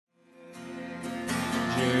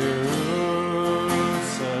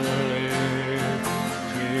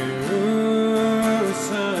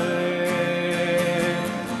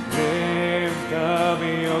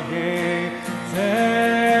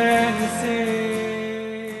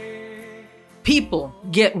People,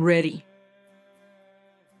 get ready.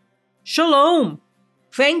 Shalom!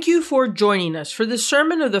 Thank you for joining us for the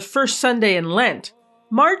sermon of the first Sunday in Lent,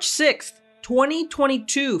 March 6th,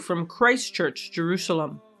 2022, from Christ Church,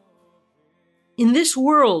 Jerusalem. In this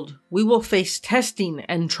world, we will face testing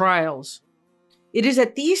and trials. It is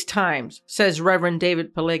at these times, says Reverend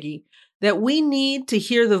David Pileggi, that we need to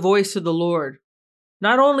hear the voice of the Lord,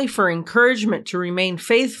 not only for encouragement to remain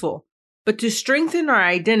faithful, but to strengthen our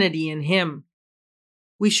identity in Him.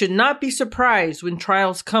 We should not be surprised when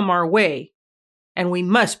trials come our way, and we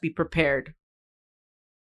must be prepared.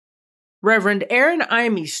 Reverend Aaron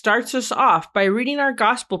Imey starts us off by reading our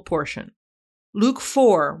gospel portion, Luke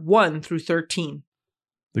 4, 1 through 13.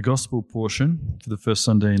 The gospel portion for the first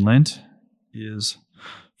Sunday in Lent is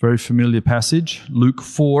a very familiar passage, Luke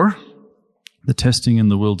 4, the testing in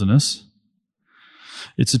the wilderness.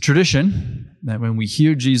 It's a tradition that when we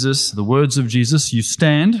hear Jesus, the words of Jesus, you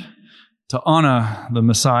stand to honor the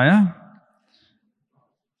Messiah.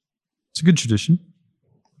 It's a good tradition.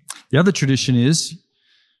 The other tradition is,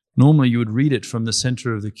 normally you would read it from the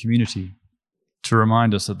center of the community to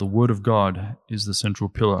remind us that the Word of God is the central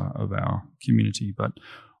pillar of our community. But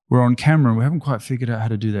we're on camera and we haven't quite figured out how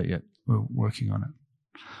to do that yet. We're working on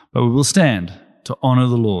it. But we will stand to honor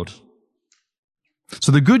the Lord.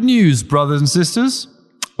 So the good news, brothers and sisters,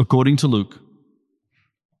 according to Luke.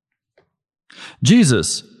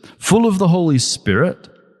 Jesus, full of the Holy Spirit,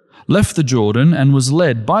 left the Jordan and was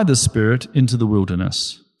led by the Spirit into the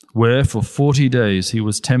wilderness, where for 40 days he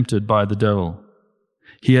was tempted by the devil.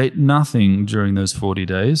 He ate nothing during those 40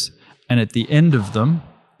 days, and at the end of them,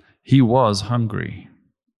 he was hungry.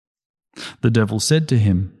 The devil said to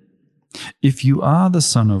him, "If you are the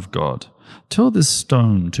Son of God, tell this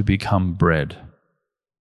stone to become bread."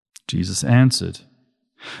 Jesus answered,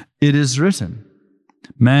 "It is written,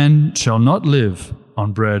 man shall not live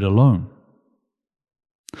on bread alone."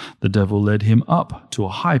 The devil led him up to a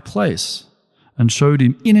high place and showed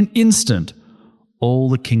him in an instant all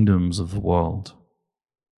the kingdoms of the world.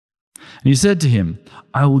 And he said to him,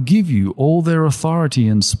 "I will give you all their authority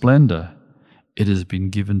and splendor. It has been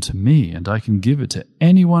given to me, and I can give it to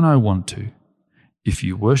anyone I want to. If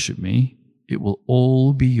you worship me, it will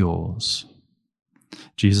all be yours."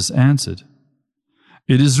 Jesus answered,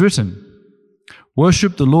 "It is written,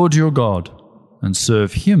 worship the Lord your God and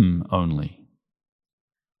serve Him only."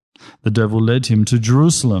 The devil led him to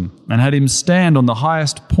Jerusalem and had him stand on the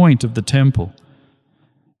highest point of the temple.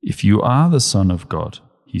 "If you are the Son of God,"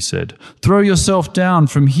 he said, "throw yourself down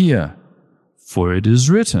from here, for it is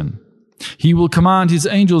written, He will command His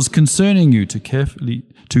angels concerning you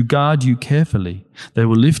to guard you carefully. They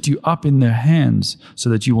will lift you up in their hands so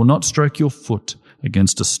that you will not strike your foot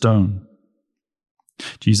against a stone."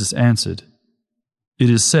 Jesus answered,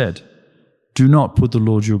 "It is said, do not put the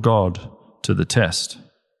Lord your God to the test."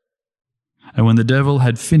 And when the devil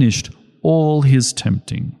had finished all his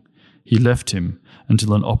tempting, he left him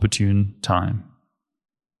until an opportune time.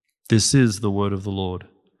 This is the word of the Lord.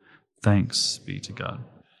 Thanks be to God.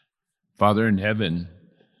 Father in heaven,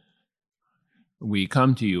 we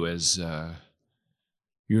come to you as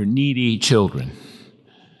your needy children.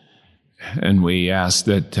 And we ask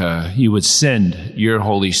that you would send your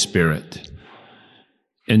Holy Spirit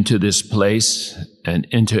into this place and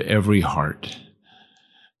into every heart.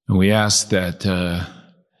 And we ask that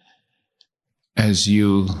as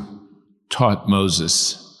you taught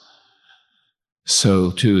Moses,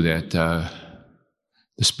 so too that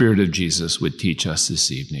the Spirit of Jesus would teach us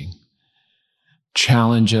this evening.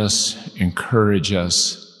 Challenge us, encourage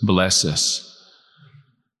us, bless us.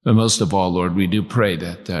 But most of all, Lord, we do pray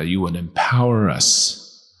that you would empower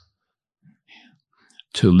us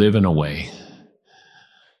to live in a way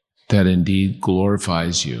that indeed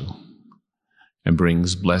glorifies you and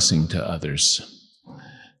brings blessing to others.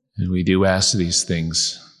 And we do ask these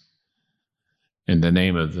things in the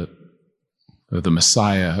name of the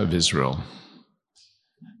Messiah of Israel,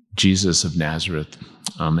 Jesus of Nazareth.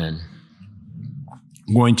 Amen.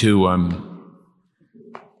 I'm going to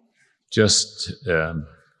just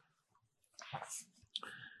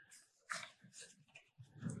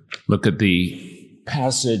look at the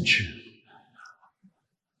passage,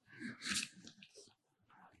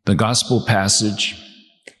 the gospel passage,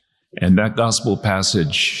 and that gospel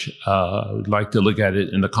passage, I would like to look at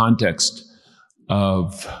it in the context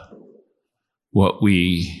of what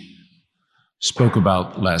we spoke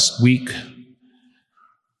about last week,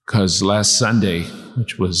 because last Sunday,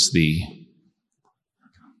 which was the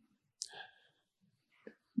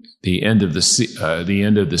end of the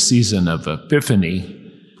season of Epiphany,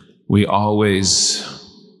 we always,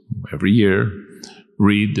 every year,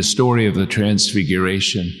 read the story of the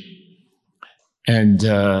Transfiguration. And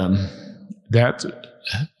that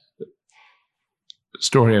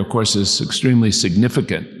story, of course, is extremely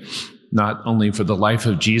significant, not only for the life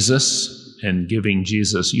of Jesus and giving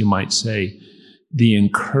Jesus, you might say, the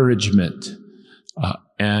encouragement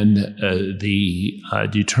and the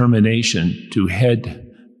determination to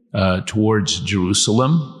head towards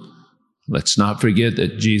Jerusalem. Let's not forget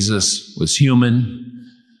that Jesus was human,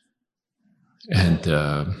 and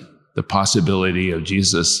the possibility of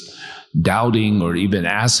Jesus doubting or even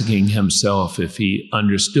asking himself if he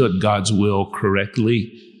understood God's will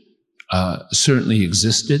correctly certainly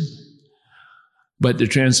existed. But the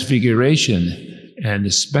transfiguration, and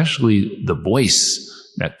especially the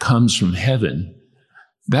voice that comes from heaven,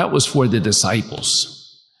 that was for the disciples.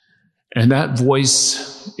 And that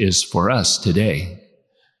voice is for us today.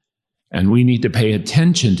 And we need to pay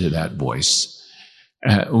attention to that voice.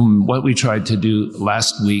 What we tried to do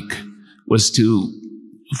last week was to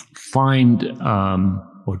find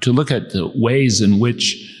or to look at the ways in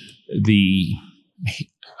which the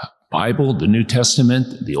Bible, the New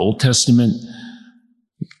Testament, the Old Testament,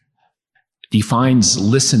 defines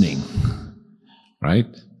listening, right?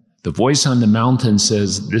 The voice on the mountain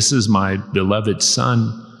says, "This is my beloved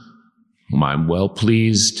Son, whom I'm well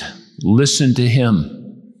pleased. Listen to him."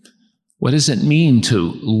 What does it mean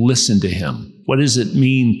to listen to him? What does it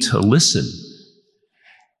mean to listen?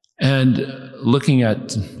 And looking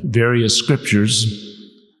at various scriptures,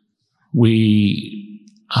 we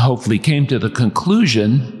hopefully came to the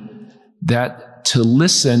conclusion that to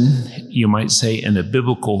listen, you might say in a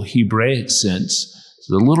biblical Hebraic sense, is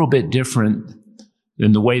a little bit different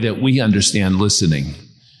than the way that we understand listening.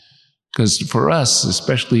 Because for us,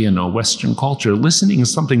 especially in a Western culture, listening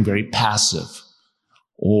is something very passive,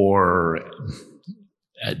 or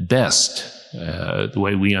at best, the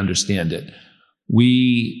way we understand it.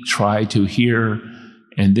 We try to hear,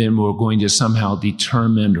 and then we're going to somehow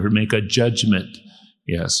determine or make a judgment,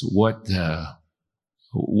 yes, what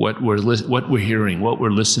we're hearing, what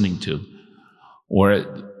we're listening to. Or at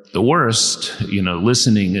the worst,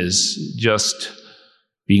 listening is just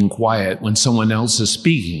being quiet when someone else is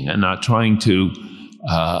speaking and not trying to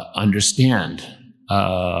understand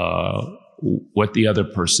what the other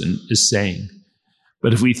person is saying.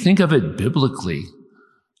 But if we think of it biblically,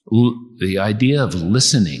 the idea of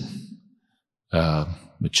listening,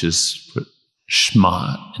 which is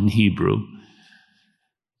Shema in Hebrew,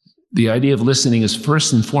 the idea of listening is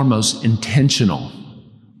first and foremost intentional.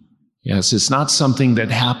 Yes, it's not something that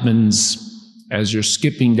happens as you're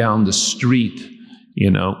skipping down the street,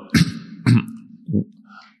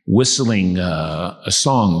 whistling a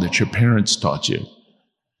song that your parents taught you.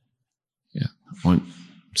 Yeah.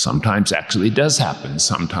 Sometimes actually it does happen.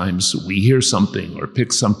 Sometimes we hear something or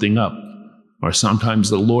pick something up, or sometimes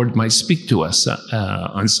the Lord might speak to us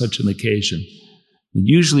on such an occasion.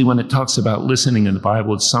 Usually when it talks about listening in the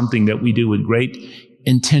Bible, it's something that we do with great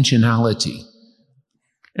intentionality.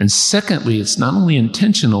 And secondly, it's not only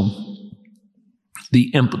intentional,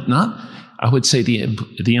 I would say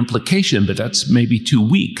the implication, but that's maybe too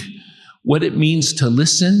weak. What it means to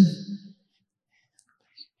listen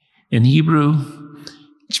in Hebrew,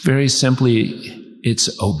 it's very simply, it's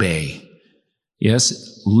obey. Yes,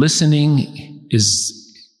 listening is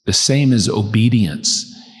the same as obedience.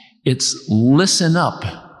 It's listen up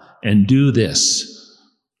and do this.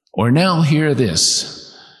 Or now hear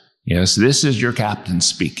this. Yes, this is your captain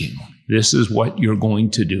speaking. This is what you're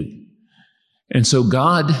going to do. And so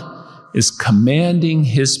God is commanding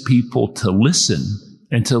his people to listen,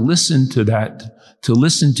 and to listen to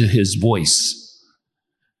his voice.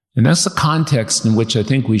 And that's the context in which I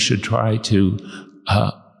think we should try to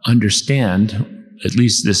understand, at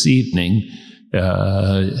least this evening,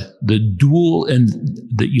 the duel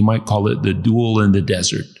that you might call it the duel in the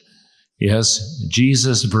desert. Yes,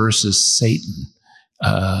 Jesus versus Satan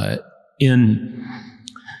in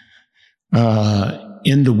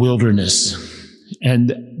the wilderness.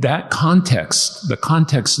 And that context, the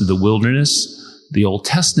context of the wilderness, the Old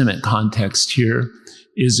Testament context here,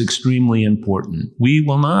 is extremely important. We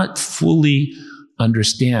will not fully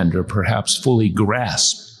understand or perhaps fully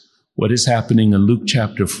grasp what is happening in Luke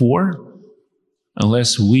chapter 4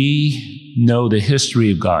 unless we know the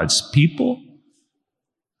history of God's people,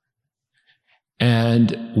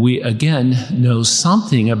 and we again know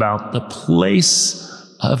something about the place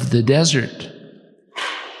of the desert.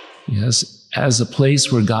 Yes, as a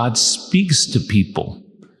place where God speaks to people.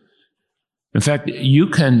 In fact, you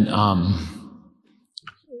can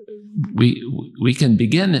we can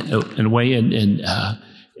begin in a way in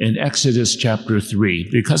Exodus chapter 3,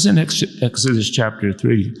 because in Exodus chapter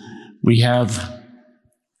 3 we have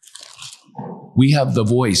the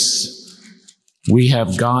voice we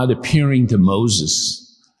have God appearing to Moses.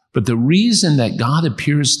 But the reason that God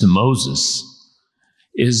appears to Moses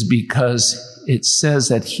is because it says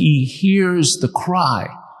that he hears the cry.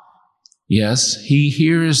 Yes, he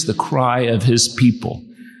hears the cry of his people.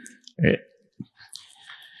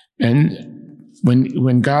 And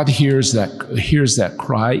when God hears that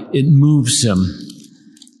cry, it moves him.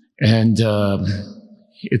 And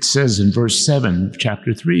it says in verse 7,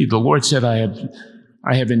 chapter 3, the Lord said,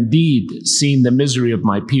 I have indeed seen the misery of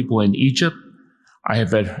my people in Egypt. I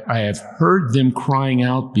have heard them crying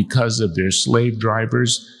out because of their slave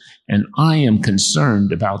drivers, and I am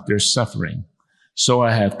concerned about their suffering. So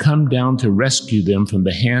I have come down to rescue them from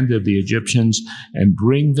the hand of the Egyptians and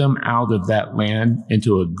bring them out of that land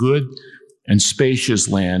into a good and spacious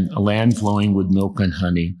land, a land flowing with milk and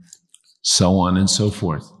honey, so on and so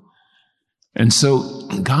forth. And so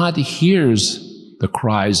God hears the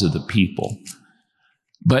cries of the people.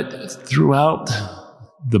 But throughout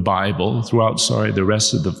the Bible, the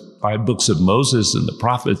rest of the 5 books of Moses and the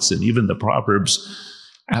prophets and even the Proverbs,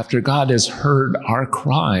 after God has heard our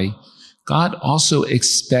cry, God also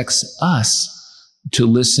expects us to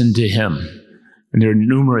listen to him. And there are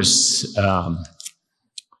numerous,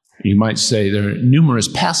 you might say, there are numerous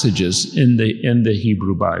passages in the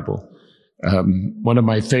Hebrew Bible. One of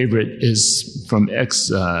my favorite is from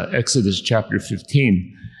Exodus chapter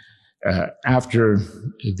 15. After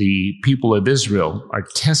the people of Israel are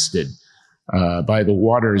tested by the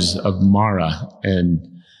waters of Marah, and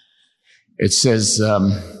it says,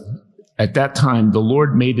 at that time, the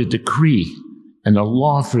Lord made a decree and a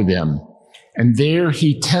law for them, and there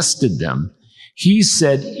he tested them. He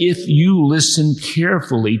said, if you listen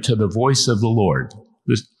carefully to the voice of the Lord,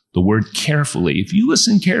 the word carefully, if you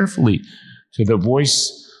listen carefully to the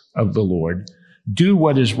voice of the Lord, do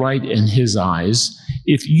what is right in his eyes,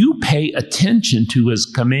 if you pay attention to his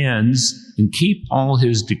commands and keep all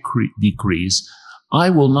his decrees, I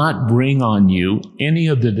will not bring on you any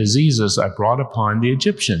of the diseases I brought upon the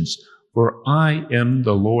Egyptians, for I am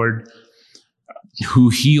the Lord who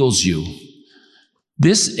heals you.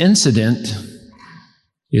 This incident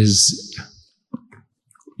is,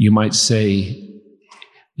 you might say,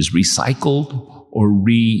 is recycled or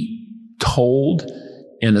retold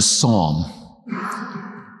in a psalm.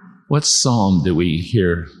 What psalm do we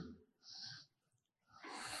hear?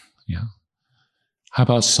 Yeah. How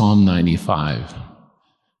about Psalm 95,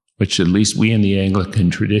 which at least we in the Anglican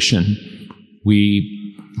tradition, we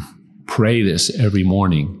pray this every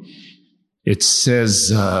morning. It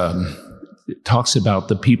says, it talks about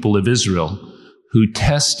the people of Israel who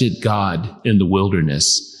tested God in the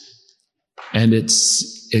wilderness. And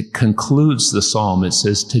it concludes the psalm. It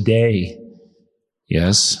says, today,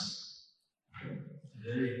 yes,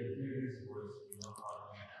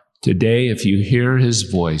 today, if you hear his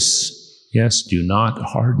voice, yes, do not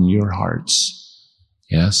harden your hearts.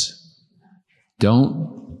 Yes.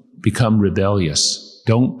 Don't become rebellious.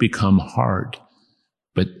 Don't become hard.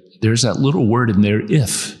 But there's that little word in there,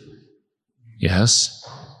 if. Yes.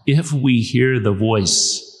 If we hear the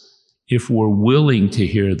voice, if we're willing to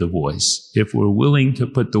hear the voice, if we're willing to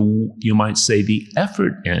put you might say, the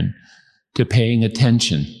effort in to paying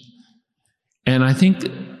attention. And I think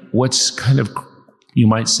what's kind of, you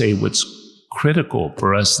might say, what's critical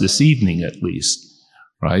for us this evening, at least,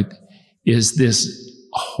 right, is this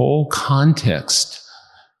whole context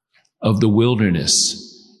of the wilderness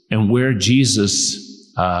and where Jesus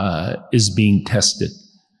is being tested.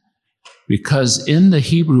 Because in the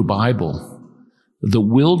Hebrew Bible, the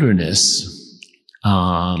wilderness,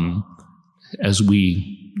 as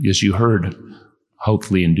you heard,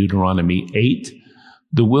 hopefully in Deuteronomy 8,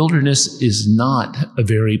 the wilderness is not a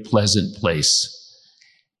very pleasant place.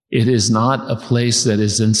 It is not a place that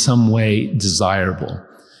is in some way desirable.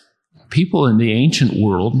 People in the ancient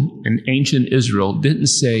world, in ancient Israel, didn't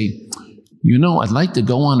say, I'd like to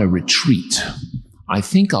go on a retreat. I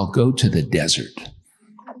think I'll go to the desert.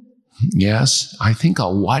 Yes, I think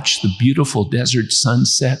I'll watch the beautiful desert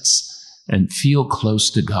sunsets and feel close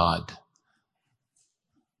to God.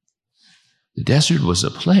 The desert was a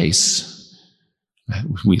place.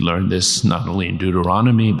 We learned this not only in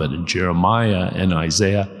Deuteronomy, but in Jeremiah and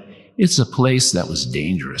Isaiah. It's a place that was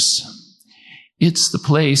dangerous. It's the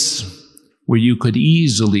place where you could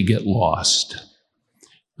easily get lost.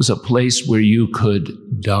 It was a place where you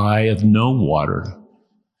could die of no water.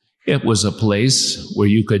 It was a place where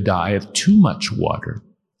you could die of too much water,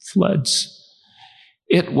 floods.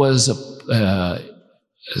 It was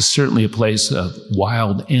certainly a place of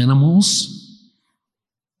wild animals,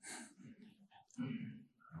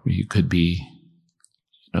 where you could be,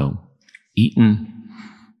 eaten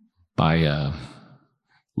by a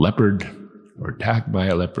leopard or attacked by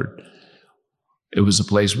a leopard. It was a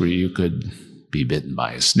place where you could be bitten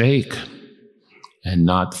by a snake and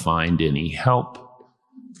not find any help.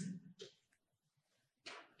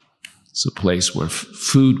 It's a place where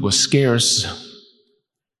food was scarce.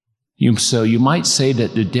 So you might say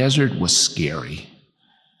that the desert was scary.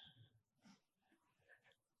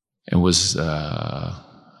 It was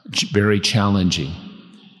very challenging.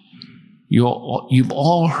 You've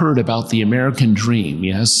all heard about the American dream,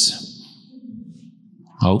 yes?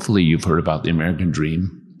 Hopefully you've heard about the American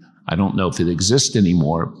dream. I don't know if it exists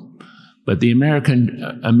anymore, but the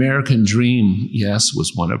American dream, yes,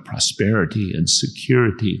 was one of prosperity and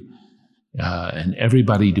security and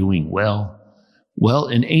everybody doing well. Well,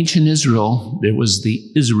 in ancient Israel, there was the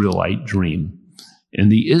Israelite dream.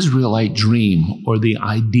 And the Israelite dream, or the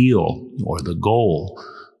ideal, or the goal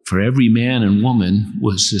for every man and woman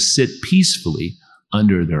was to sit peacefully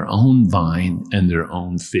under their own vine and their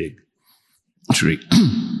own fig tree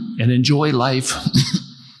and enjoy life,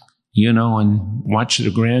 and watch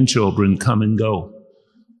the grandchildren come and go.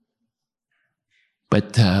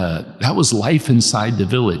 But that was life inside the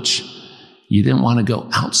village. You didn't want to go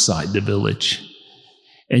outside the village.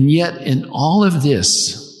 And yet, in all of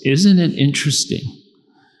this, isn't it interesting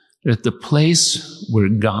that the place where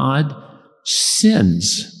God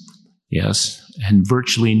sends, yes, and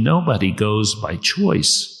virtually nobody goes by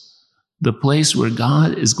choice, the place where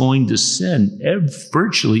God is going to send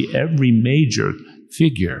virtually every major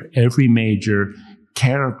figure, every major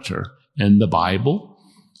character in the Bible,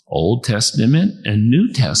 Old Testament and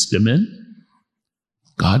New Testament,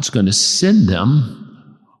 God's going to send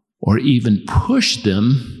them or even push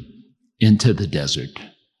them into the desert.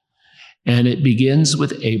 And it begins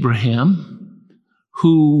with Abraham,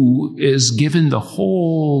 who is given the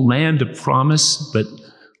whole land of promise, but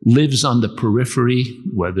lives on the periphery,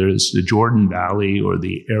 whether it's the Jordan Valley or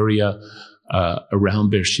the area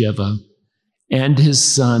around Beersheba, and his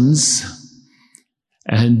sons.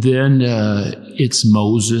 And then it's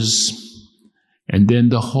Moses. And then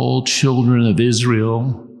the whole children of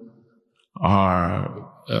Israel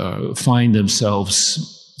find themselves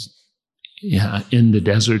in the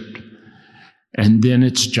desert. And then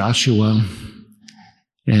it's Joshua.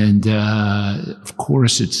 And of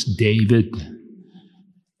course, it's David.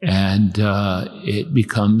 And it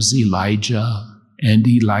becomes Elijah and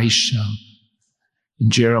Elisha.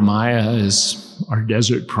 And Jeremiah is our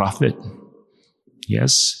desert prophet.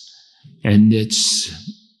 Yes. And it's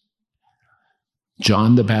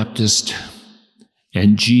John the Baptist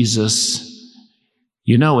and Jesus.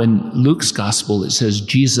 In Luke's gospel, it says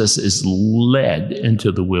Jesus is led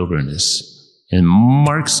into the wilderness. In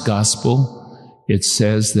Mark's gospel, it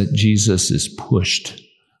says that Jesus is pushed,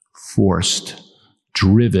 forced,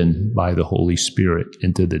 driven by the Holy Spirit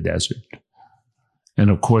into the desert. And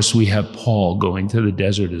of course, we have Paul going to the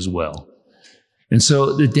desert as well. And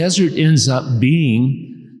so the desert ends up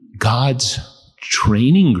being God's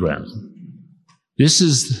training ground. This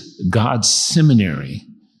is God's seminary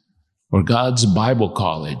or God's Bible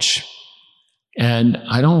college. And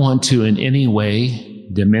I don't want to in any way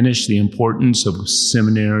diminish the importance of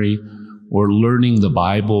seminary or learning the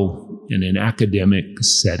Bible in an academic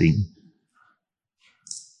setting.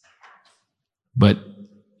 But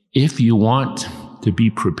if you want to be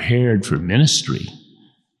prepared for ministry,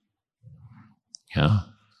 a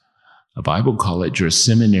Bible college or a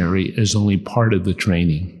seminary is only part of the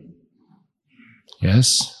training.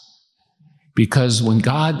 Yes? Because when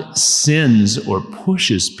God sends or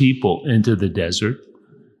pushes people into the desert,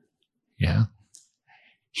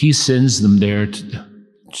 He sends them there to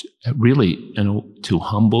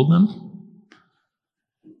humble them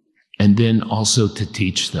and then also to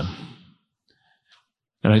teach them.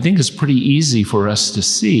 And I think it's pretty easy for us to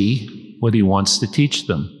see what He wants to teach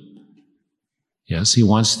them. Yes, He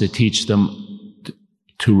wants to teach them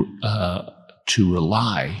to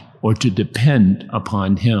rely or to depend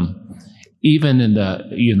upon Him, even in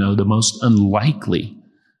the most unlikely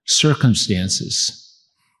circumstances.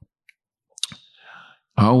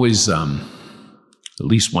 I always, at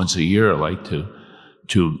least once a year, I like to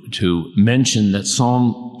mention that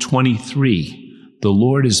Psalm 23, "The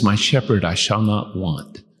Lord is my shepherd, I shall not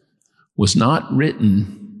want," was not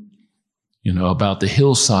written, about the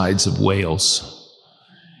hillsides of Wales.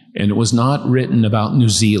 And it was not written about New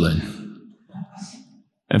Zealand.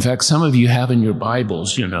 In fact, some of you have in your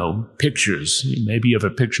Bibles, pictures. Maybe you have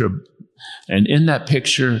a picture, and in that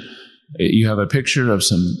picture, you have a picture of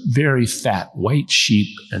some very fat white sheep,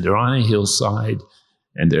 and they're on a hillside,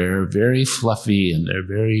 and they're very fluffy, and they're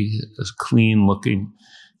very clean looking.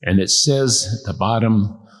 And it says at the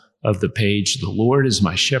bottom of the page, "The Lord is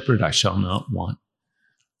my shepherd, I shall not want."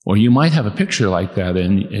 Or you might have a picture like that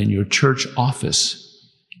in your church office.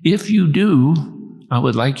 If you do, I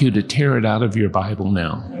would like you to tear it out of your Bible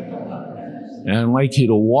now. And I'd like you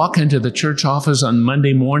to walk into the church office on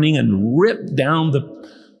Monday morning and rip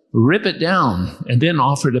it down, and then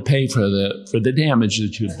offer to pay for the damage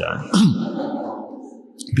that you've done.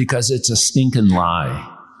 Because it's a stinking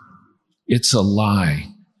lie. It's a lie.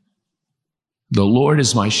 The Lord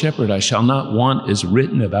is my shepherd, I shall not want is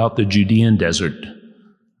written about the Judean desert,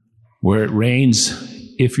 where it rains,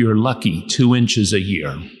 if you're lucky, 2 inches a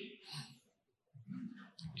year.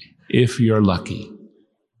 If you're lucky.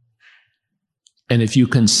 And if you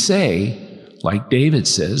can say, like David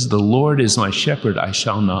says, the Lord is my shepherd, I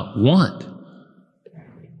shall not want,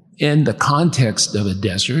 in the context of a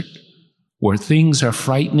desert where things are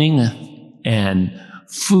frightening and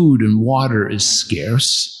food and water is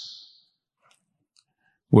scarce,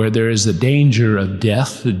 where there is the danger of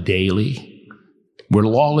death daily, where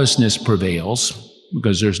lawlessness prevails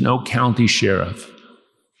because there's no county sheriff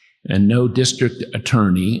and no district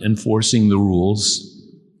attorney enforcing the rules.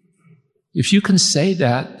 If you can say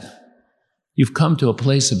that, you've come to a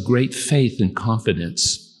place of great faith and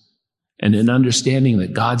confidence and an understanding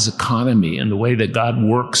that God's economy and the way that God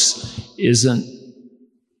works isn't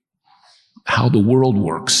how the world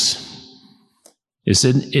works.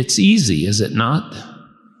 It's easy, is it not,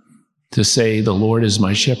 to say, the Lord is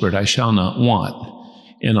my shepherd, I shall not want,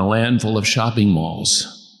 in a land full of shopping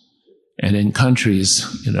malls and in countries,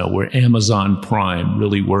 where Amazon Prime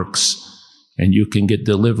really works and you can get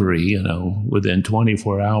delivery, within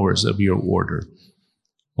 24 hours of your order.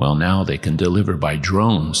 Well, now they can deliver by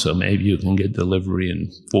drone, so maybe you can get delivery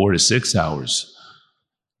in 4 to 6 hours.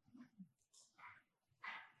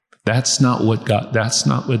 That's not what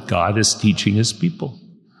God is teaching his people.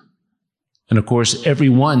 And of course, every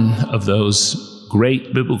one of those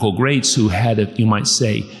great biblical greats who had, you might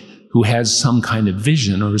say, who has some kind of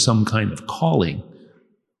vision or some kind of calling,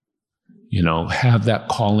 have that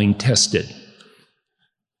calling tested.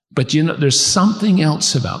 But there's something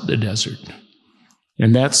else about the desert.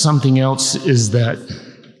 And that something else is this.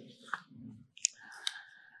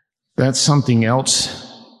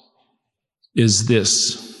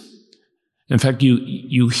 In fact,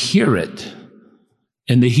 you hear it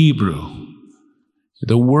in the Hebrew.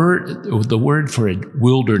 The word for a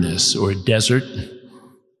wilderness or a desert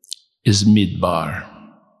is midbar.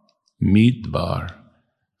 Midbar.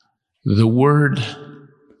 The word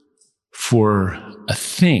for a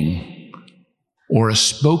thing or a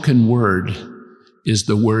spoken word is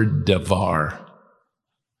the word davar.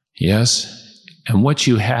 Yes? And what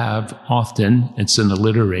you have often, it's an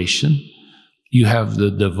alliteration. You have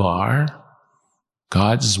the davar,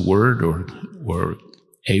 God's word or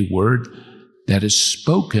a word that is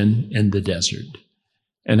spoken in the desert.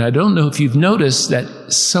 And I don't know if you've noticed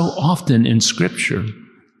that so often in Scripture,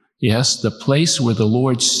 yes, the place where the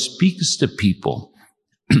Lord speaks to people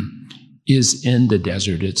is in the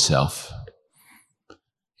desert itself.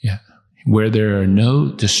 Yeah. Where there are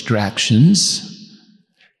no distractions,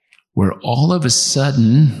 where all of a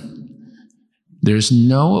sudden there's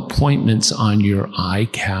no appointments on your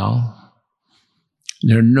iCal.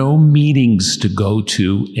 There are no meetings to go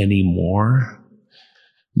to anymore.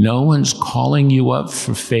 No one's calling you up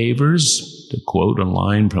for favors, to quote a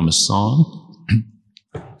line from a song.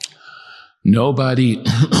 Nobody,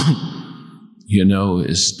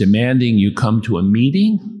 is demanding you come to a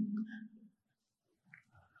meeting.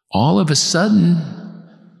 All of a sudden,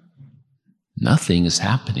 nothing is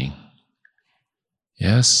happening.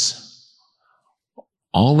 Yes.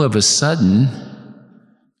 All of a sudden,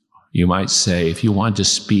 you might say, if you want to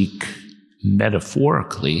speak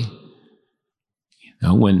metaphorically,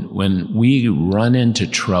 when we run into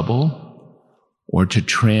trouble or to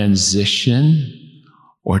transition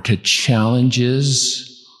or to challenges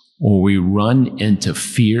or we run into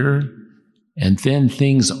fear and then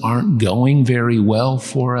things aren't going very well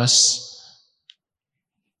for us,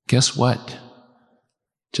 guess what?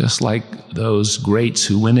 Just like those greats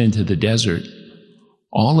who went into the desert,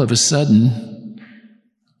 all of a sudden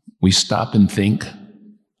we stop and think,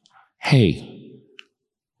 hey,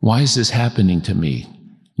 why is this happening to me?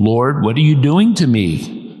 Lord, what are you doing to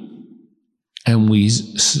me? And we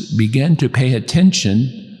begin to pay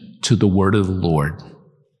attention to the word of the Lord.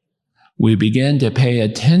 We begin to pay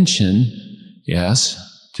attention,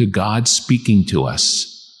 yes, to God speaking to us.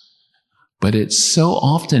 But it so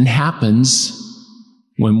often happens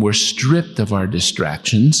when we're stripped of our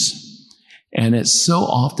distractions. And it so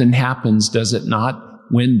often happens, does it not,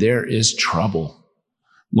 when there is trouble.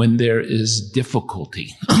 When there is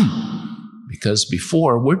difficulty. Because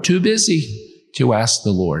before, we're too busy to ask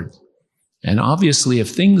the Lord. And obviously, if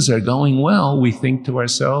things are going well, we think to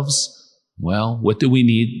ourselves, well, what do we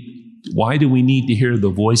need? Why do we need to hear the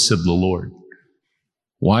voice of the Lord?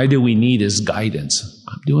 Why do we need His guidance?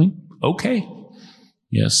 I'm doing okay.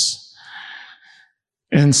 Yes.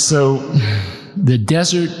 And so the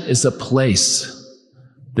desert is a place.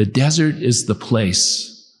 The desert is the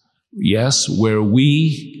place, yes, where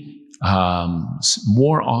we,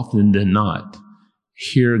 more often than not,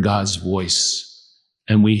 hear God's voice.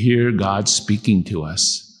 And we hear God speaking to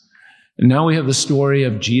us. And now we have the story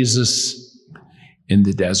of Jesus in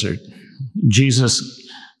the desert. Jesus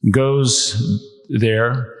goes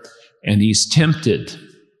there and he's tempted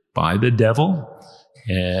by the devil.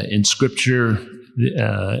 In Scripture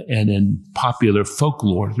and in popular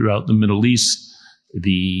folklore throughout the Middle East,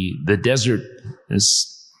 the desert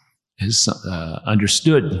is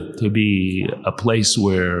understood to be a place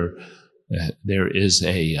where there is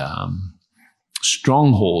a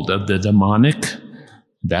stronghold of the demonic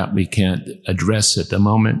that we can't address at the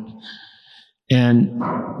moment. And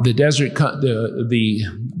the desert,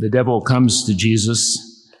 the devil comes to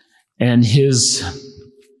Jesus, and his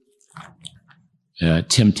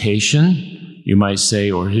temptation, you might say,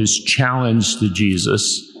 or his challenge to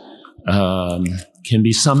Jesus can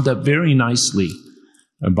be summed up very nicely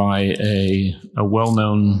by a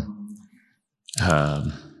well-known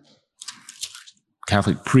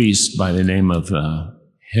Catholic priest by the name of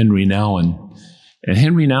Henry Nouwen. And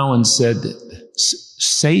Henry Nouwen said that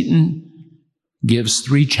Satan gives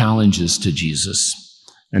 3 challenges to Jesus.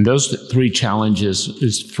 And those 3 challenges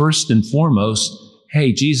is first and foremost,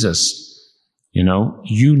 hey, Jesus,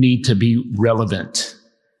 you need to be relevant.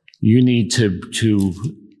 You need to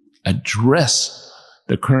address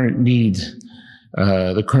the current need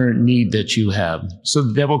that you have. So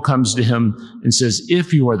the devil comes to him and says,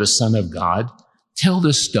 if you are the Son of God, tell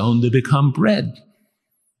the stone to become bread.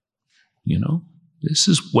 This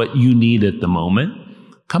is what you need at the moment.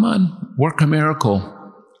 Come on, work a miracle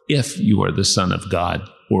if you are the Son of God.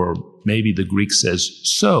 Or maybe the Greek says,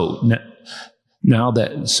 so you're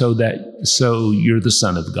the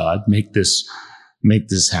Son of God, make this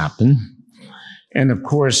happen. And of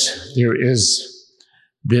course, there is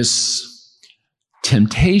this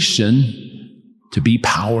temptation to be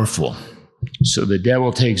powerful. So the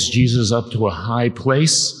devil takes Jesus up to a high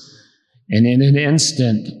place, and in an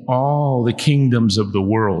instant, all the kingdoms of the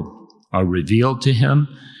world are revealed to him.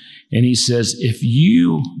 And he says, if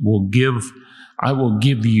you will I will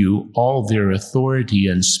give you all their authority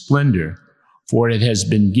and splendor, for it has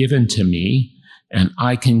been given to me, and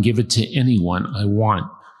I can give it to anyone I want.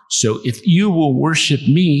 So if you will worship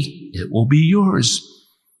me, it will be yours.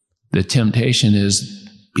 The temptation is,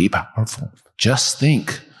 be powerful. Just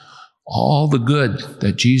think all the good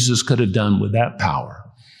that Jesus could have done with that power.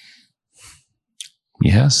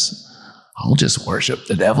 Yes, I'll just worship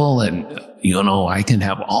the devil and, I can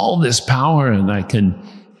have all this power and I can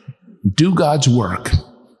do God's work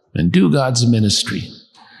and do God's ministry.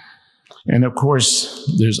 And of course,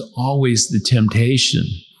 there's always the temptation,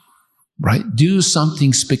 right? Do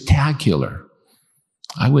something spectacular.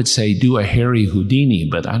 I would say do a Harry Houdini,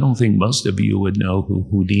 but I don't think most of you would know who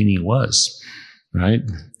Houdini was, right?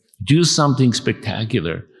 Do something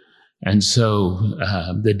spectacular. And so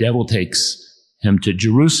the devil takes him to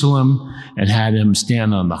Jerusalem and had him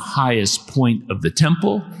stand on the highest point of the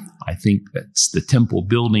temple. I think that's the temple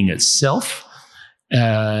building itself.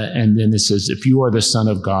 And then it says, if you are the Son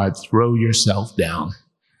of God, throw yourself down.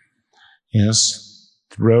 Yes,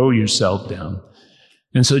 throw yourself down.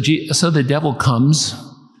 And so the devil comes,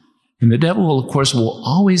 and the devil, of course, will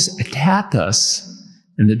always attack us,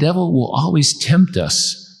 and the devil will always tempt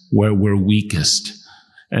us where we're weakest.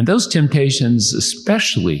 And those temptations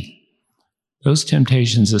especially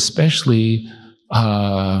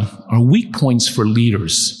are weak points for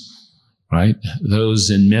leaders, right? Those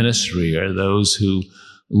in ministry or those who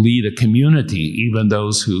lead a community, even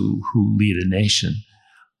those who lead a nation.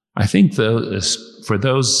 I think for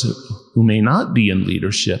those who may not be in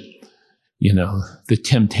leadership, the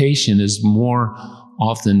temptation is more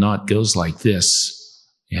often not goes like this,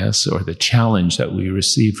 yes, or the challenge that we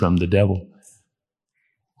receive from the devil.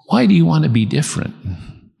 Why do you want to be different?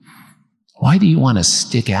 Why do you want to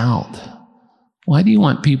stick out? Why do you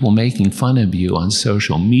want people making fun of you on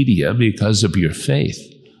social media because of your faith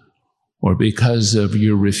or because of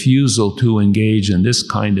your refusal to engage in this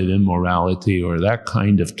kind of immorality or that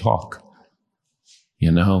kind of talk?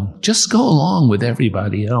 Just go along with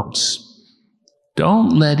everybody else.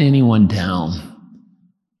 Don't let anyone down,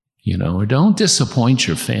 or don't disappoint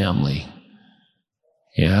your family.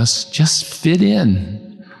 Yes, just fit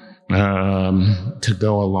in to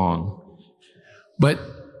go along. But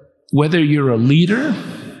whether you're a leader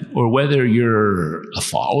or whether you're a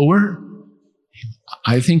follower,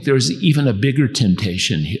 I think there's even a bigger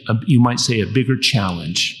temptation. You might say a bigger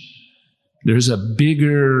challenge. You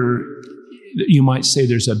might say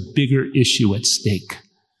there's a bigger issue at stake.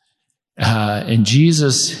 And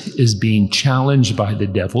Jesus is being challenged by the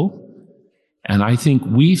devil. And I think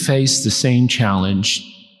we face the same challenge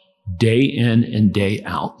day in and day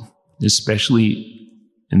out, especially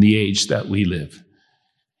in the age that we live.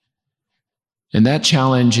 And that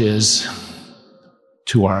challenge is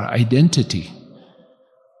to our identity.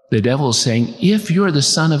 The devil's saying, if you're the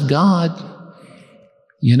Son of God,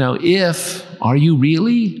 are you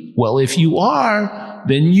really? Well, if you are,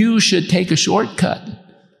 then you should take a shortcut.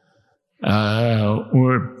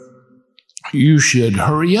 Or you should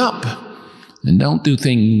hurry up and don't do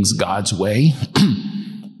things God's way.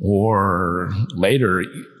 Or later,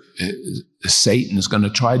 Satan is going to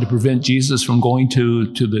try to prevent Jesus from going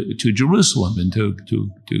to Jerusalem and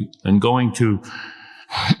going to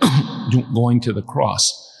the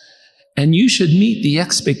cross. And you should meet the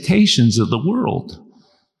expectations of the world,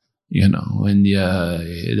 and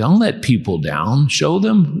don't let people down. Show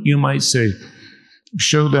them, you might say,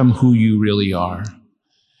 show them who you really are.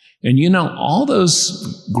 And all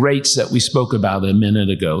those greats that we spoke about a minute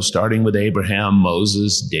ago, starting with Abraham,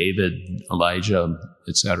 Moses, David, Elijah,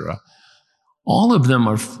 etc., all of them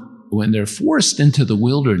are, when they're forced into the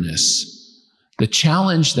wilderness, the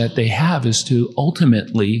challenge that they have is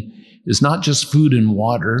not just food and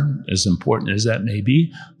water, as important as that may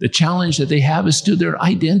be. The challenge that they have is to their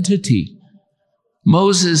identity.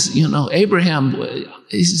 Moses, Abraham,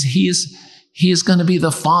 he is going to be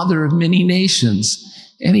the father of many nations.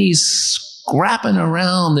 And he's scrapping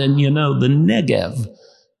around in, the Negev.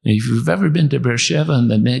 If you've ever been to Beersheba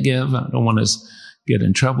and the Negev, I don't want to get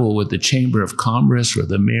in trouble with the Chamber of Commerce or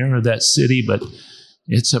the mayor of that city, but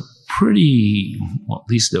it's a pretty, well,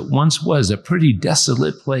 at least it once was, a pretty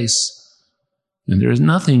desolate place. And there's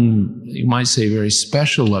nothing, you might say, very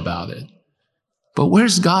special about it. But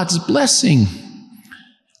where's God's blessing?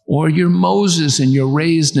 Or you're Moses and you're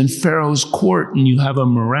raised in Pharaoh's court and you have a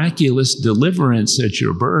miraculous deliverance at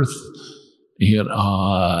your birth,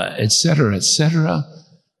 et cetera, et cetera.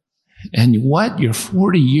 And what? You're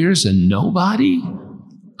 40 years a nobody?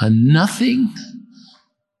 A nothing?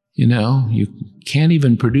 You can't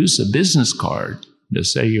even produce a business card to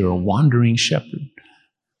say you're a wandering shepherd.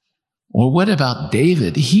 Or what about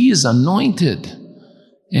David? He is anointed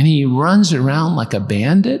and he runs around like a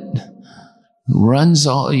bandit. Runs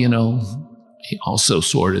all, also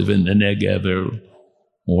sort of in the Negev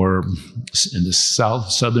or in the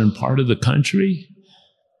southern part of the country.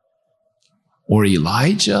 Or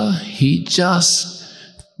Elijah, he just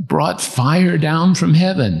brought fire down from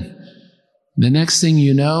heaven. The next thing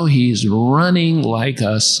you know, he's running like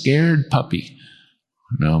a scared puppy.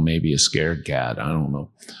 No, maybe a scared cat, I don't know.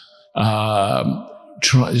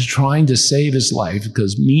 Trying to save his life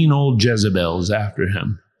because mean old Jezebel is after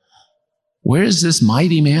him. Where is this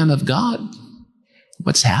mighty man of God?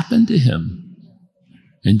 What's happened to him?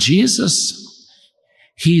 And Jesus,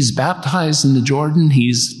 he's baptized in the Jordan.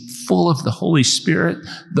 He's full of the Holy Spirit.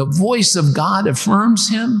 The voice of God affirms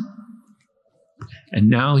him. And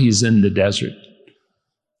now he's in the desert,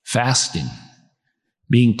 fasting,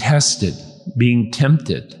 being tested, being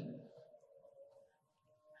tempted.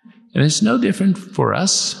 And it's no different for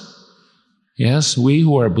us. Yes, we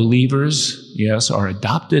who are believers, are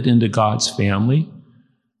adopted into God's family.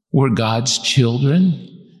 We're God's children.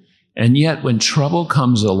 And yet when trouble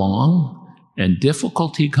comes along and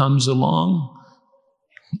difficulty comes along,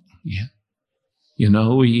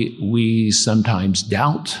 we sometimes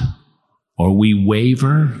doubt or we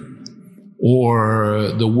waver or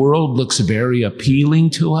the world looks very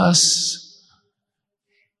appealing to us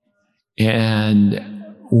and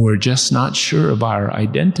we're just not sure of our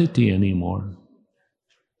identity anymore.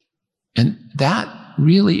 And that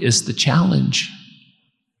really is the challenge.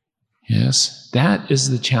 Yes, that is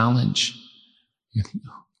the challenge.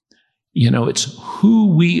 It's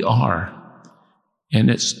who we are. And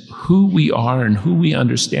it's who we are and who we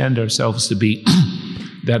understand ourselves to be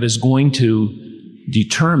that is going to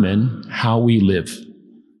determine how we live.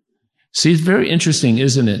 See, it's very interesting,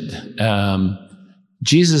 isn't it?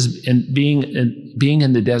 Jesus, being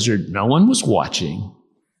in the desert, no one was watching.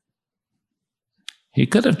 He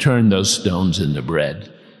could have turned those stones into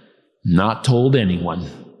bread, not told anyone,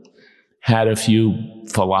 had a few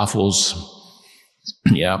falafels.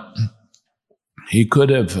 Yeah. He could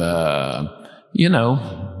have,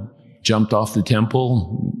 jumped off the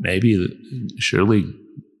temple. Surely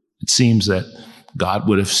it seems that God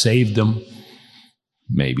would have saved them.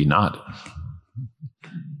 Maybe not.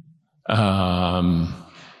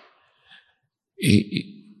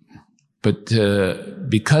 But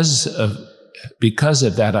because of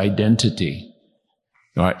that identity,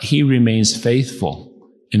 right, he remains faithful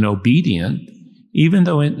and obedient, even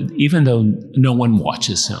though no one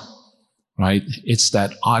watches him. Right? It's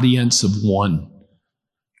that audience of one.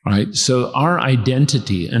 Right? So our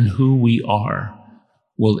identity and who we are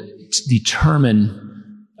will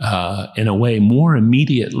determine, in a way, more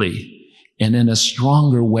immediately and in a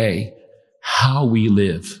stronger way, how we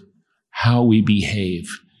live, how we behave.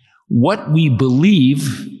 What we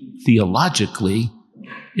believe theologically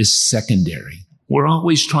is secondary. We're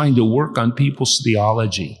always trying to work on people's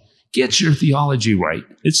theology. Get your theology right.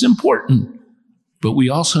 It's important. But we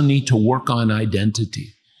also need to work on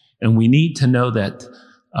identity. And we need to know that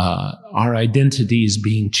our identity is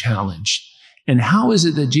being challenged. And how is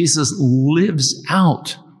it that Jesus lives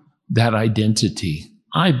out that identity?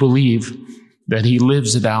 I believe that he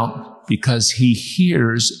lives it out because he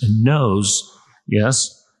hears and knows, yes,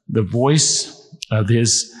 the voice of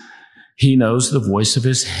he knows the voice of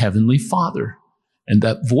his heavenly Father. And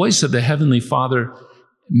that voice of the heavenly Father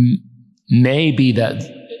may be that,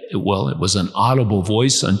 well, it was an audible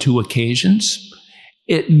voice on 2 occasions.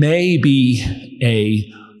 It may be a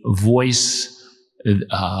voice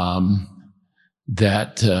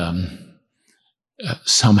that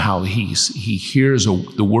somehow he hears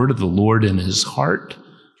the word of the Lord in his heart,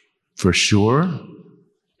 for sure.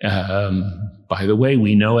 By the way,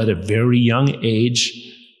 we know at a very young age,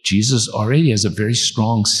 Jesus already has a very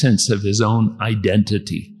strong sense of his own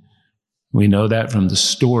identity. We know that from the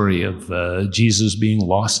story of Jesus being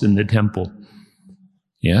lost in the temple.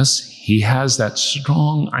 Yes, he has that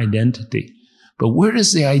strong identity. But where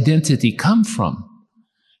does the identity come from?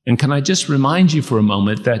 And can I just remind you for a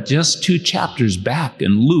moment that just 2 chapters back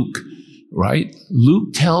in Luke, right?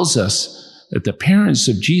 Luke tells us that the parents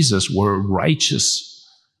of Jesus were righteous,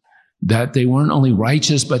 that they weren't only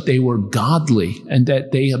righteous, but they were godly, and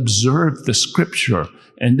that they observed the scripture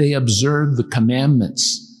and they observed the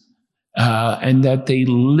commandments. And that they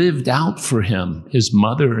lived out for him, his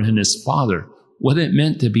mother and his father, what it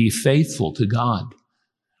meant to be faithful to God.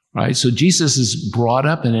 Right? So Jesus is brought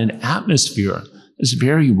up in an atmosphere that's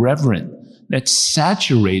very reverent, that's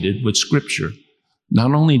saturated with Scripture.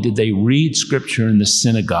 Not only did they read Scripture in the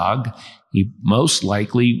synagogue, he most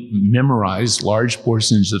likely memorized large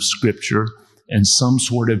portions of Scripture in some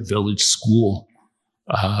sort of village school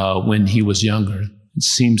when he was younger. It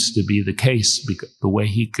seems to be the case because the way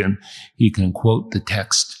he can quote the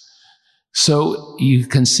text. So you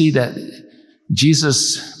can see that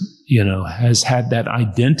Jesus, has had that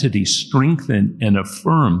identity strengthened and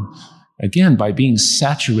affirmed, again, by being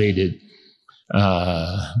saturated,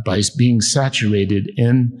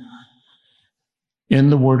 in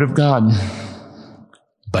the Word of God.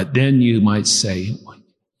 But then you might say,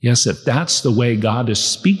 yes, if that's the way God is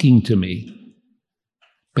speaking to me,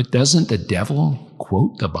 but doesn't the devil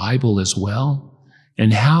quote the Bible as well?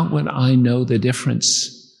 And how would I know the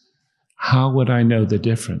difference? How would I know the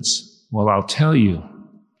difference? Well, I'll tell you.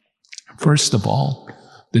 First of all,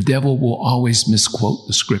 the devil will always misquote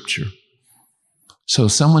the Scripture. So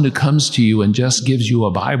someone who comes to you and just gives you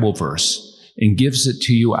a Bible verse and gives it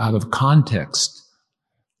to you out of context,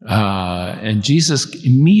 and Jesus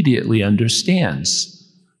immediately understands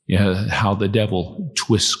how the devil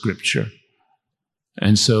twists Scripture.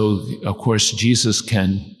 And so, of course, Jesus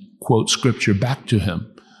can quote Scripture back to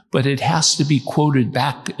him, but it has to be quoted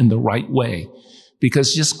back in the right way.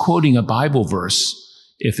 Because just quoting a Bible verse,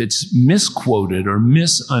 if it's misquoted or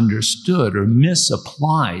misunderstood or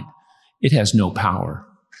misapplied, it has no power.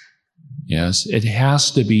 Yes, it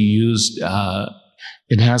has to be used.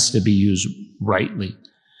 It has to be used rightly.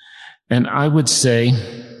 And I would say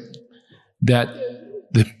that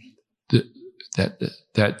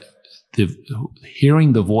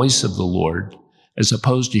hearing the voice of the Lord, as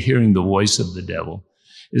opposed to hearing the voice of the devil,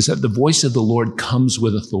 is that the voice of the Lord comes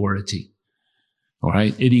with authority. All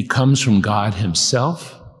right? It comes from God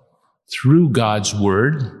himself through God's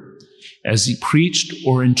word as he preached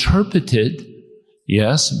or interpreted,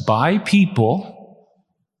 yes, by people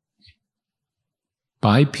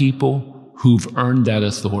who've earned that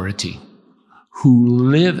authority, who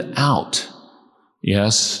live out,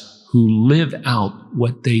 yes, who live out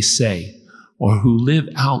what they say or who live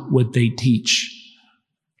out what they teach,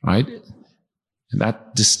 right? And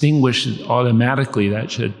that distinguishes automatically,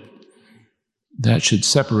 that should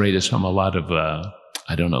separate us from a lot of,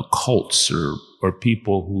 cults or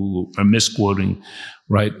people who are misquoting,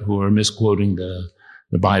 right? Who are misquoting the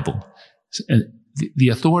Bible. And the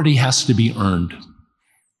authority has to be earned.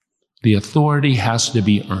 The authority has to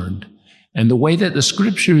be earned. And the way that the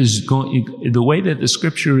scripture is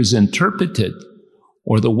interpreted,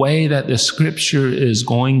 or the way that the scripture is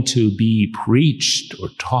going to be preached or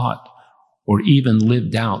taught or even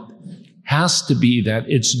lived out, has to be that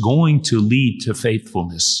it's going to lead to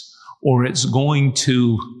faithfulness, or it's going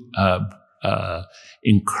to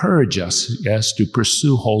encourage us, yes, to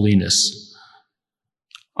pursue holiness.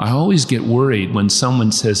 I always get worried when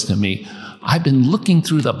someone says to me, I've been looking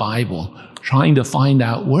through the Bible trying to find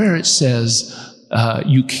out where it says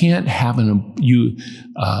you can't have an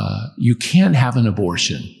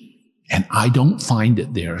abortion, and I don't find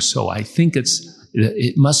it there. So I think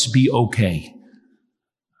it must be okay.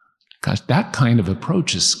 Gosh, that kind of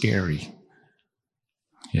approach is scary.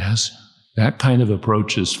 Yes, that kind of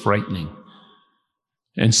approach is frightening.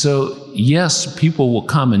 And so, yes, people will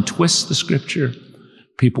come and twist the scripture.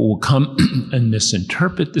 People will come and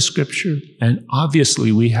misinterpret the scripture. And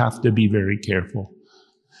obviously, we have to be very careful.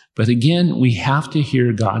 But again, we have to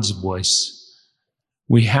hear God's voice.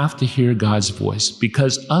 We have to hear God's voice,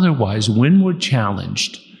 because otherwise, when we're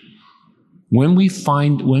challenged, when we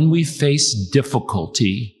face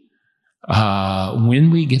difficulty,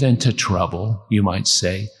 when we get into trouble, you might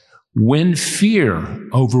say, when fear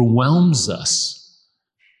overwhelms us,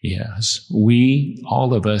 yes,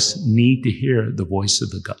 all of us need to hear the voice of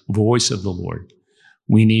the Lord.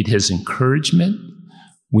 We need His encouragement.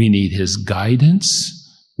 We need His guidance.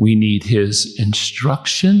 We need His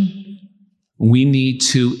instruction. We need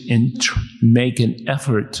to make an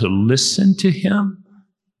effort to listen to Him.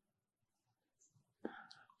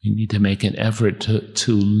 We need to make an effort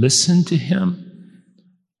to listen to Him,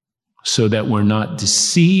 so that we're not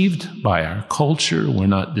deceived by our culture. We're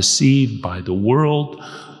not deceived by the world.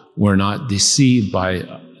 We're not deceived by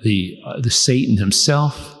the Satan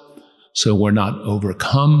himself. So we're not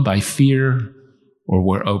overcome by fear, or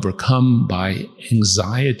we're overcome by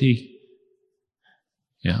anxiety.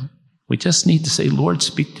 Yeah. We just need to say, Lord,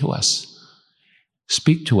 speak to us.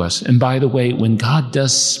 Speak to us. And by the way, when God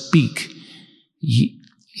does speak,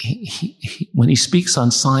 when He speaks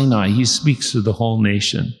on Sinai, He speaks to the whole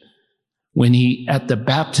nation. When at the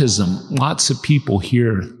baptism, lots of people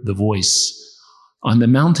hear the voice. On the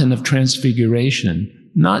mountain of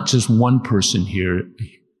transfiguration, not just one person hears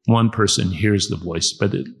the voice,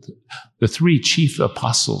 but the three chief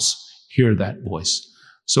apostles hear that voice.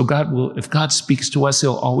 So if God speaks to us,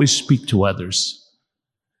 He'll always speak to others.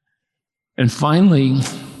 And finally,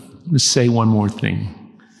 let's say one more thing.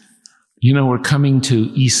 We're coming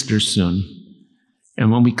to Easter soon.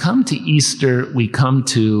 And when we come to Easter, we come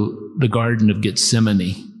to the Garden of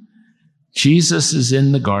Gethsemane. Jesus is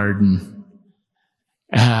in the garden,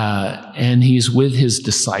 and He's with His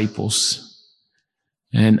disciples.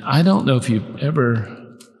 And I don't know if you've ever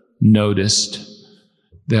noticed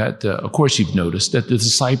that, of course you've noticed, that the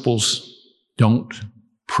disciples don't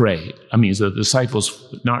pray. The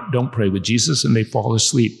disciples don't pray with Jesus, and they fall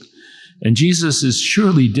asleep. And Jesus is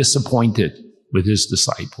surely disappointed with His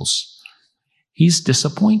disciples. He's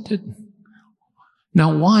disappointed.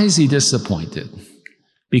 Now, why is He disappointed?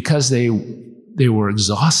 Because they were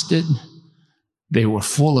exhausted. They were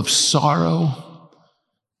full of sorrow.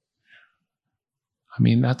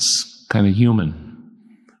 That's kind of human,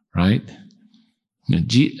 right?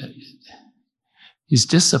 He's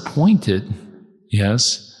disappointed,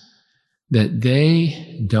 yes, that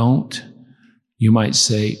they don't, you might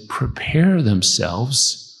say, prepare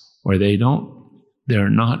themselves, or they're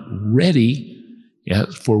not ready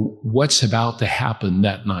for what's about to happen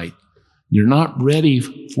that night. You're not ready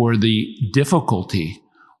for the difficulty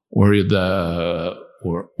or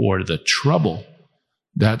the trouble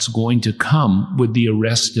that's going to come with the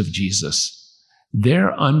arrest of Jesus.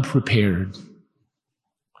 They're unprepared.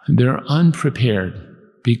 They're unprepared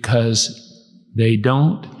because they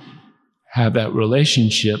don't have that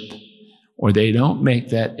relationship, or they don't make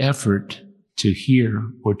that effort to hear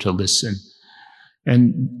or to listen.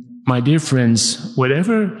 And my dear friends,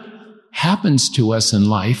 whatever happens to us in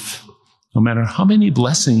life, no matter how many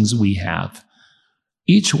blessings we have,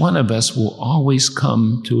 each one of us will always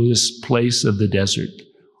come to this place of the desert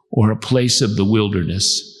or a place of the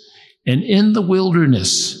wilderness. And in the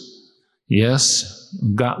wilderness, yes,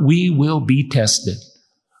 God, we will be tested.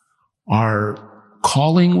 Our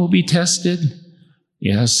calling will be tested.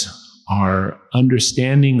 Yes, our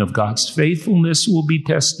understanding of God's faithfulness will be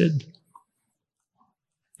tested.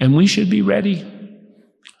 And we should be ready.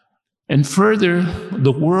 And further,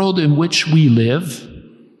 the world in which we live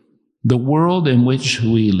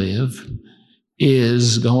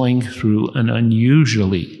is going through an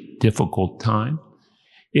unusually difficult time.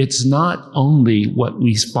 It's not only what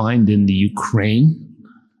we find in the Ukraine,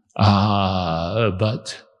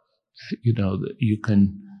 but You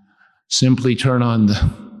can simply turn on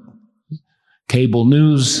the cable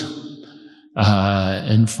news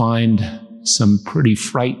and find some pretty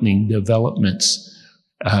frightening developments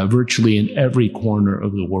virtually in every corner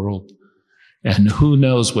of the world. And who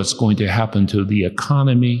knows what's going to happen to the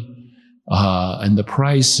economy and the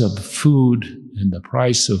price of food and the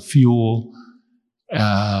price of fuel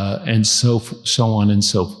and so on and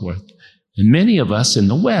so forth. And many of us in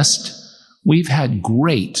the West, we've had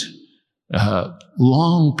great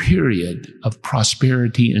long period of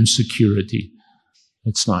prosperity and security.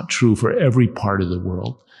 It's not true for every part of the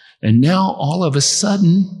world. And now all of a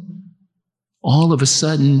sudden,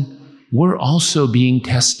 we're also being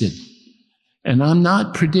tested. And I'm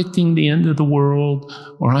not predicting the end of the world,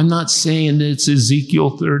 or I'm not saying that it's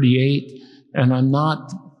Ezekiel 38, and I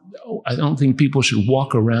don't think people should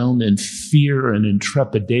walk around in fear and in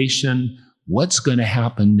trepidation. What's going to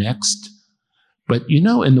happen next? But in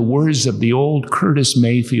the words of the old Curtis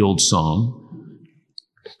Mayfield song,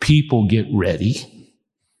 people get ready,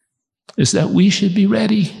 is that we should be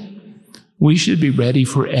ready. We should be ready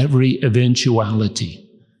for every eventuality,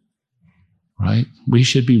 right? We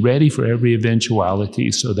should be ready for every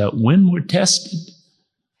eventuality so that when we're tested,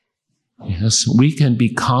 yes, we can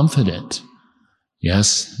be confident,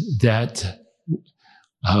 yes, that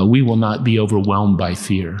we will not be overwhelmed by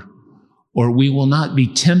fear, or we will not be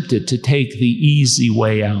tempted to take the easy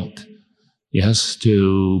way out, yes,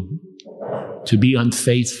 to be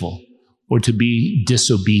unfaithful or to be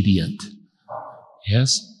disobedient.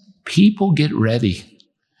 Yes, people get ready.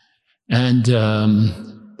 And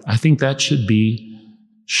I think that should be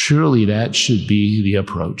the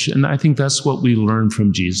approach. And I think that's what we learn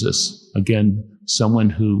from Jesus. Again,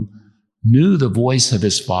 someone who knew the voice of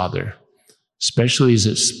his Father, especially as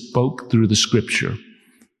it spoke through the Scripture,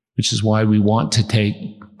 which is why we want to take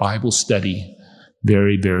Bible study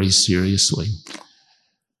very, very seriously.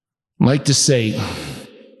 I'd like to say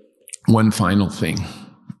one final thing.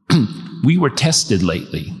 We were tested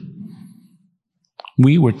lately.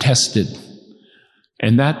 We were tested.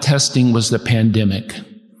 And that testing was the pandemic.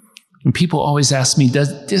 And people always ask me, did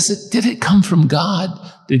it come from God?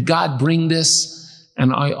 Did God bring this?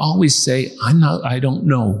 And I always say, I don't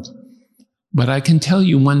know. But I can tell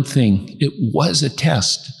you one thing. It was a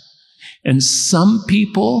test. And some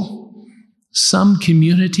people, some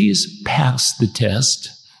communities passed the test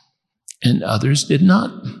and others did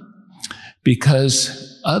not,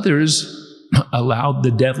 because others allowed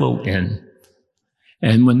the devil in.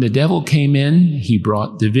 And when the devil came in, he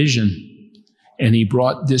brought division, and he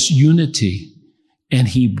brought disunity, and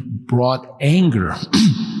he brought anger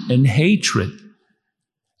and hatred,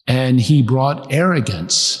 and he brought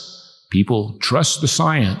arrogance. People trust the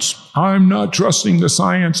science. I'm not trusting the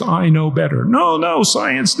science. I know better. No,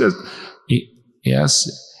 science does. Yes,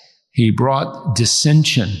 he brought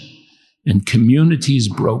dissension, and communities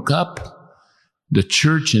broke up. The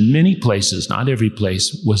church in many places, not every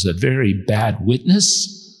place, was a very bad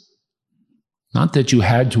witness. Not that you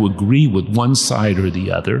had to agree with one side or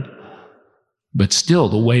the other, but still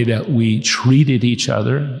the way that we treated each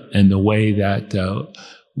other and the way that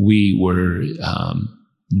we were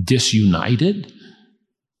disunited,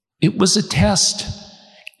 it was a test.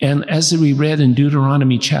 And as we read in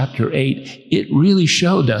Deuteronomy chapter 8, it really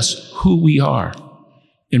showed us who we are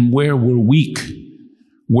and where we're weak,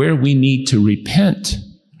 where we need to repent.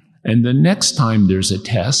 And the next time there's a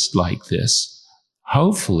test like this,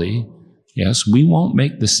 hopefully, yes, we won't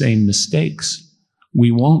make the same mistakes. We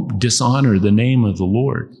won't dishonor the name of the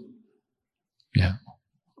Lord. Yeah.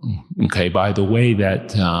 Okay, by the way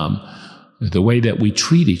that we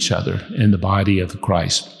treat each other in the body of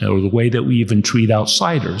Christ, or the way that we even treat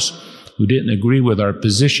outsiders who didn't agree with our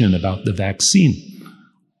position about the vaccine,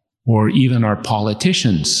 or even our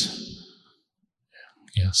politicians.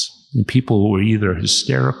 Yes, the people were either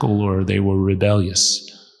hysterical or they were rebellious.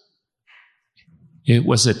 It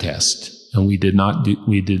was a test, and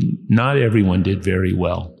not everyone did very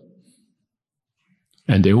well.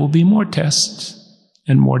 And there will be more tests,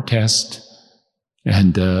 and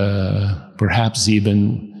perhaps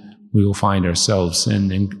even we will find ourselves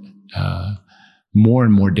in more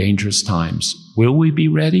and more dangerous times. Will we be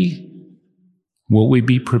ready? Will we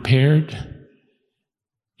be prepared?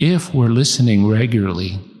 If we're listening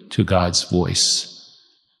regularly to God's voice,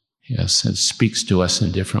 yes, it speaks to us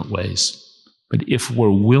in different ways. But if we're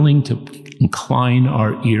willing to incline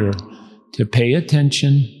our ear to pay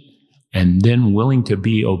attention and then willing to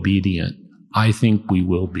be obedient, I think we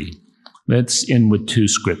will be. Let's end with two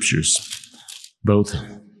scriptures, both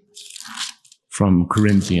from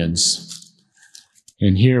Corinthians.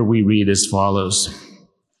 And here we read as follows.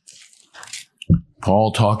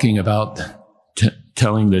 Paul talking about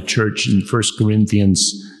telling the church in 1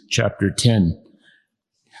 Corinthians chapter 10,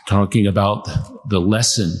 talking about the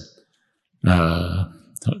lesson,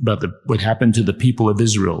 about what happened to the people of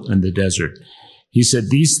Israel in the desert. He said,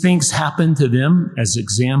 these things happened to them as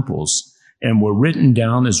examples and were written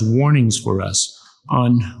down as warnings for us,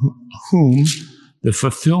 on whom the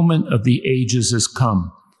fulfillment of the ages has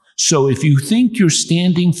come. So if you think you're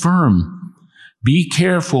standing firm, be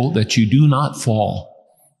careful that you do not fall.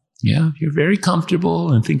 Yeah, if you're very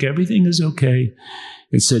comfortable and think everything is okay.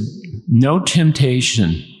 It said, no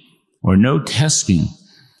temptation or no testing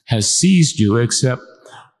has seized you except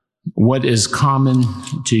what is common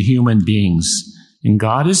to human beings. And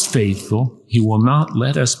God is faithful. He will not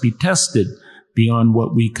let us be tested beyond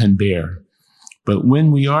what we can bear. But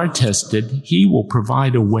when we are tested, He will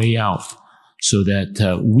provide a way out so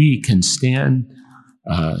that we can stand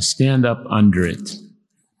up under it.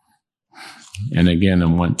 And again, I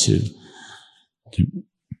want to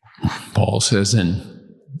Paul says in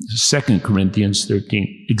 2 Corinthians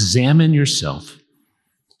 13, examine yourself,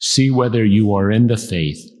 see whether you are in the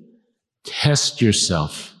faith, test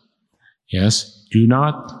yourself. Yes, do you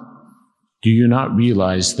not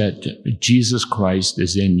realize that Jesus Christ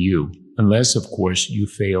is in you, unless, of course, you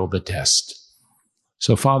fail the test.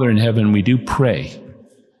 So, Father in heaven, we do pray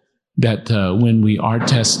that when we are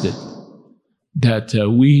tested, that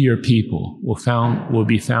we, your people, will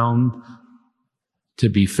be found to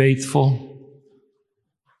be faithful.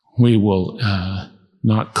 We will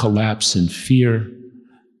not collapse in fear.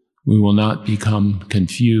 We will not become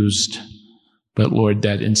confused. But, Lord,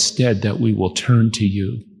 that instead that we will turn to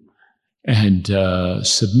you and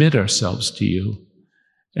submit ourselves to you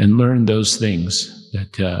and learn those things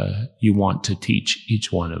that you want to teach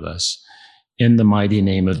each one of us. In the mighty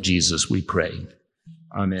name of Jesus, we pray.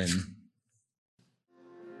 Amen.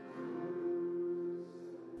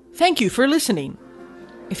 Thank you for listening.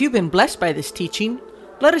 If you've been blessed by this teaching,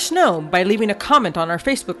 let us know by leaving a comment on our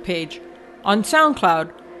Facebook page, on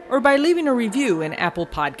SoundCloud, or by leaving a review in Apple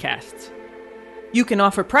Podcasts. You can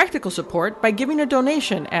offer practical support by giving a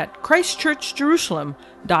donation at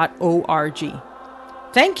christchurchjerusalem.org.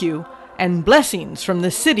 Thank you, and blessings from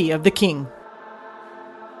the City of the King.